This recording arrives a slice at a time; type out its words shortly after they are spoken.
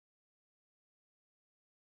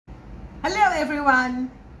Hello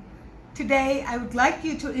everyone! Today I would like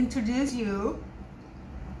to introduce you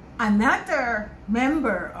another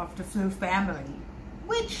member of the flute family,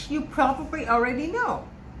 which you probably already know.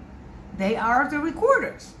 They are the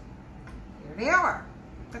recorders. Here they are.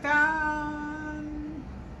 Ta-da!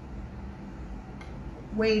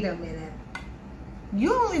 Wait a minute.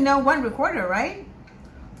 You only know one recorder, right?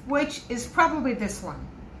 Which is probably this one.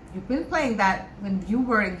 You've been playing that when you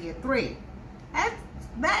were in year 3. And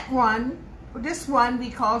this one we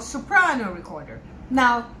call soprano recorder.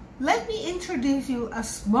 Now, let me introduce you a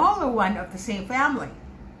smaller one of the same family.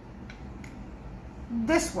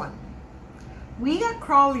 This one. We are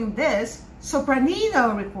calling this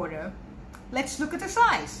sopranino recorder. Let's look at the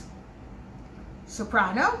size.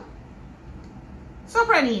 Soprano,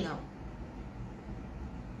 sopranino.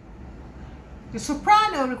 The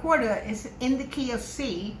soprano recorder is in the key of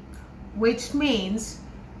C, which means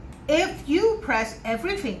if you press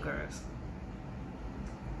every finger,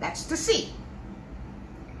 that's the C.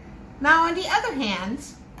 Now on the other hand,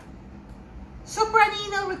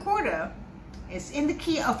 sopranino recorder is in the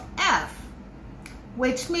key of F,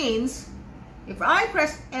 which means if I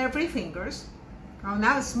press every fingers, oh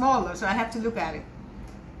now it's smaller so I have to look at it.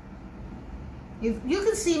 You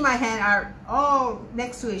can see my hand are all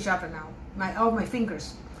next to each other now, all my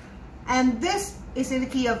fingers. And this is in the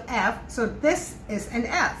key of F, so this is an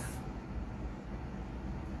F.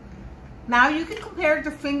 Now you can compare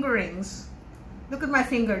the fingerings. Look at my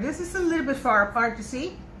finger. This is a little bit far apart, you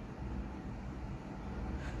see?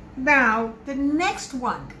 Now, the next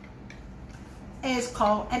one is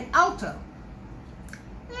called an alto.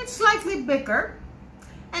 It's slightly bigger,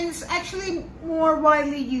 and it's actually more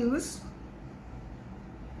widely used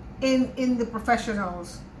in the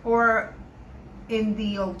professionals or in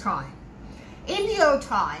the old time. In the old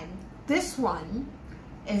time, this one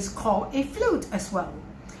is called a flute as well.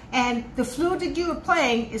 And the flute that you are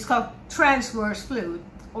playing is called transverse flute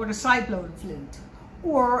or the side-blown flute.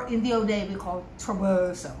 Or in the old day we call it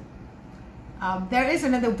traverso. There is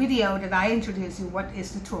another video that I introduce you what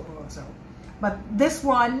is the traverso. But this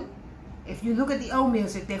one, if you look at the old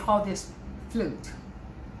music, they call this flute.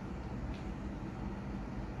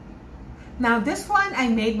 Now this one I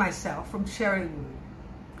made myself from cherry wood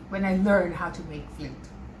when I learned how to make flute.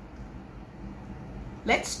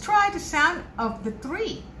 Let's try the sound of the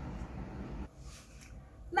 3.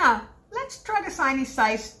 Now, let's try the tiny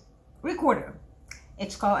size recorder.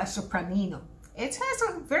 It's called a sopranino. It has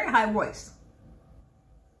a very high voice.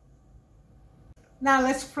 Now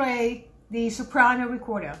let's play the soprano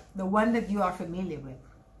recorder, the one that you are familiar with.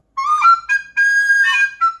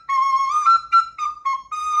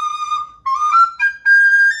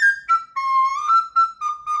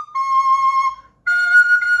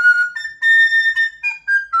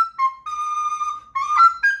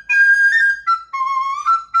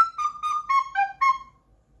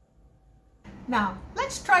 Now,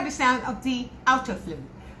 let's try the sound of the alto flute.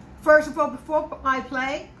 First of all, before I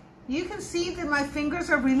play, you can see that my fingers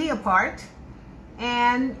are really apart,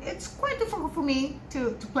 and it's quite difficult for me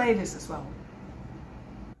to play this as well.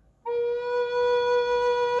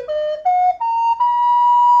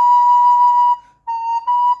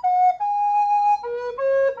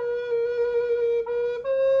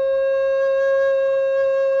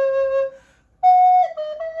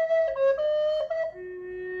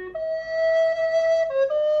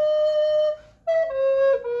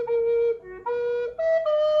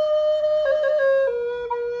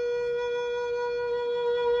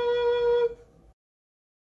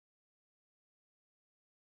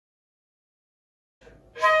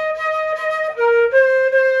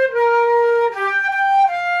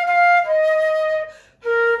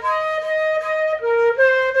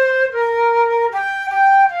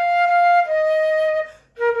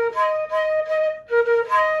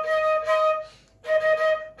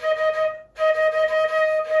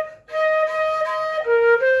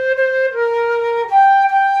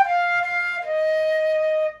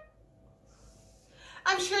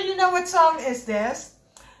 What song is this?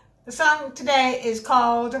 The song today is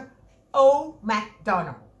called Oh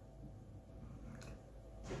Macdonald.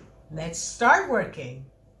 Let's start working.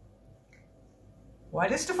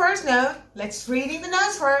 What is the first note? Let's reading the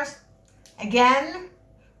notes first. Again,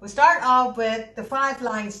 we start off with the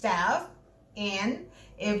 5-line staff, and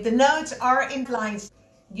if the notes are in lines,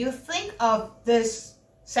 you think of this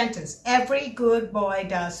sentence, every good boy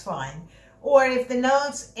does fine. Or if the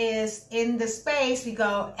notes is in the space, we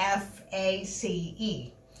go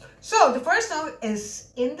F-A-C-E. So the first note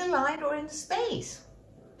is in the line or in the space.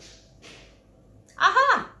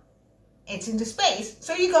 Aha! It's in the space.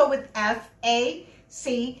 So you go with F-A-C-E.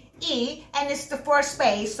 C, E, and it's the fourth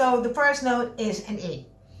space, so the first note is an E.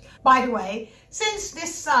 By the way, since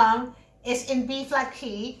this song is in B flat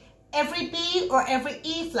key, every B or every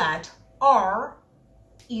E flat are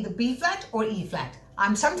either B flat or E flat.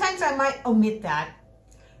 Sometimes I might omit that,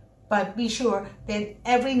 but be sure that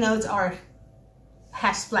every note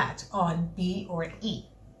has flat on B or E.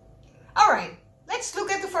 All right, let's look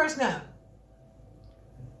at the first note.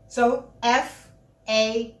 So F,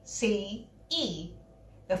 A, C, E.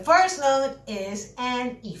 The first note is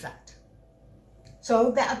an E flat.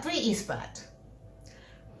 So there are 3 E's flat.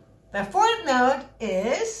 The fourth note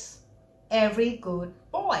is every good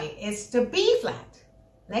boy. It's the B flat.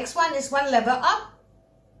 Next one is one level up.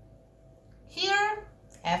 Here,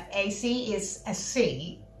 F, A, C is a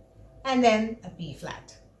C, and then a B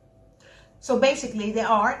flat. So basically there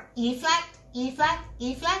are E flat, E flat,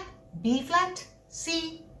 E flat, B flat,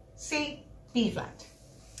 C, C, B flat.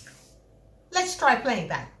 Let's try playing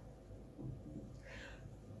that.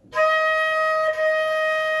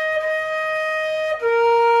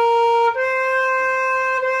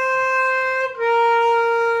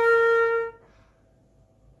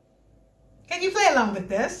 Can you play along with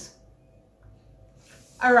this?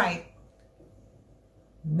 All right.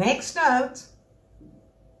 Next note.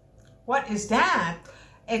 What is that?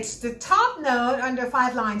 It's the top note on the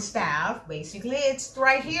 5-line staff. Basically, it's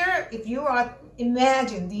right here. If you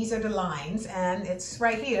imagine these are the lines, and it's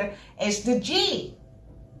right here, it's the G.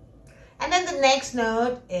 And then the next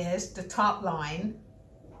note is the top line,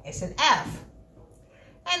 it's an F.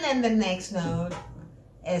 And then the next note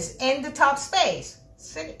is in the top space,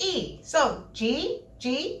 it's an E. So G,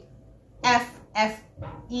 G, F, F,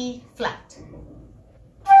 E flat.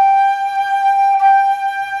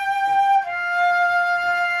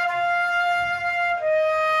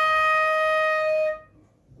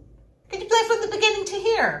 Can you play from the beginning to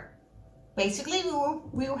here? Basically,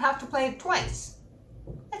 we will have to play it twice.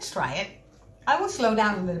 Let's try it. I will slow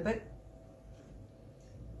down a little bit.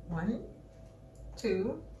 1,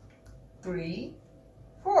 2, 3,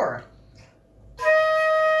 4.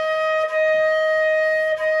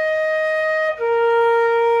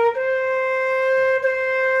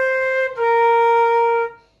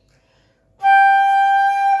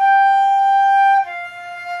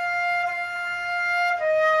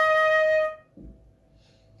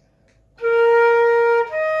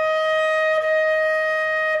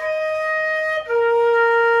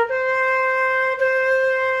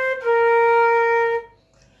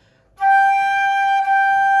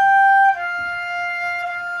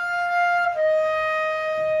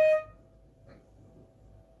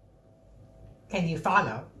 Can you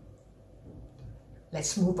follow?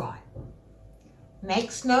 Let's move on.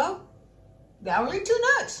 Next note, there are only 2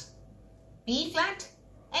 notes, B flat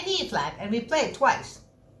and E flat, and we play it twice.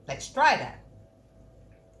 Let's try that.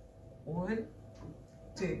 1,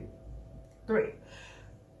 2, 3.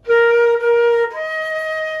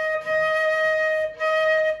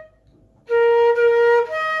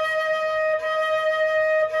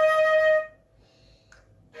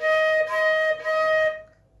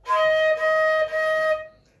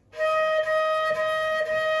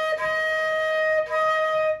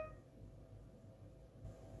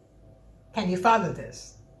 Can you follow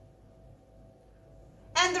this?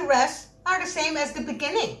 And the rest are the same as the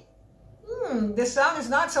beginning. This song is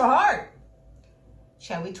not so hard.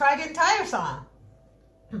 Shall we try the entire song?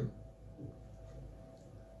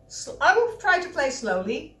 I will try to play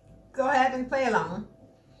slowly. Go ahead and play along.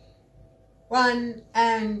 1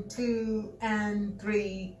 and 2 and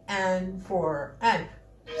 3 and 4 and...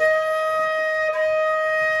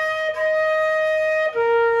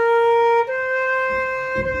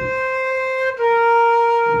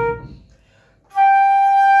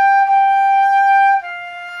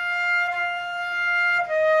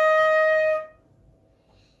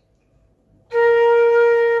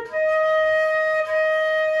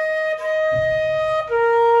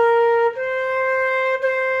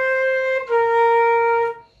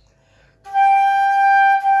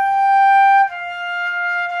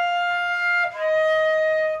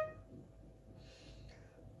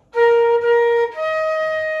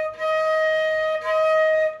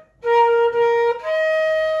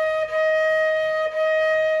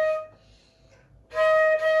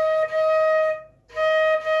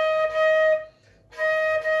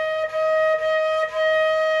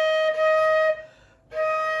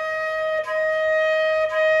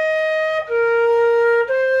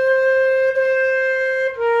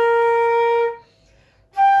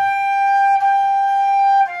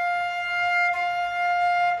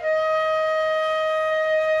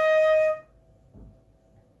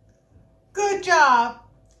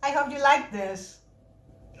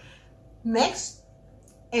 Next,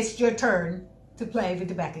 it's your turn to play with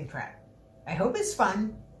the backing track. I hope it's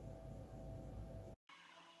fun.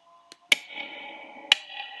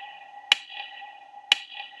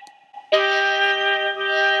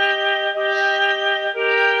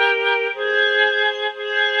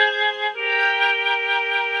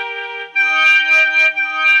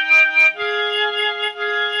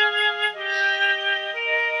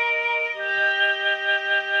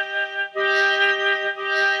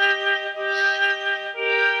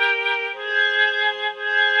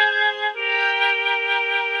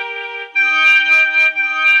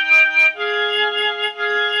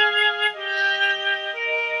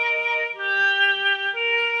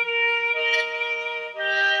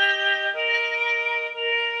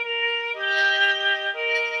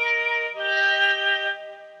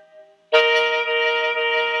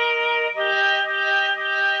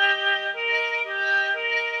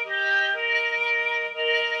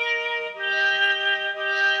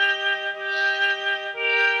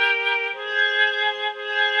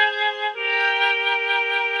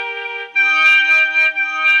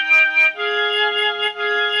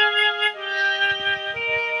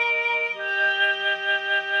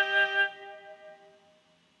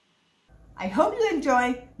 I hope you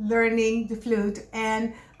enjoy learning the flute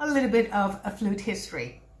and a little bit of a flute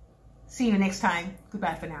history. See you next time.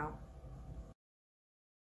 Goodbye for now.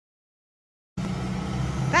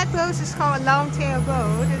 That boat is called a long-tail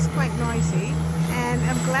boat. It's quite noisy, and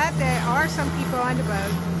I'm glad there are some people on the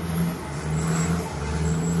boat.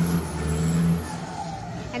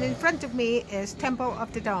 And in front of me is Temple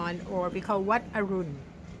of the Dawn, or we call Wat Arun,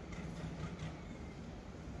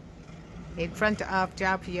 in front of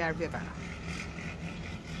Chao Phraya River.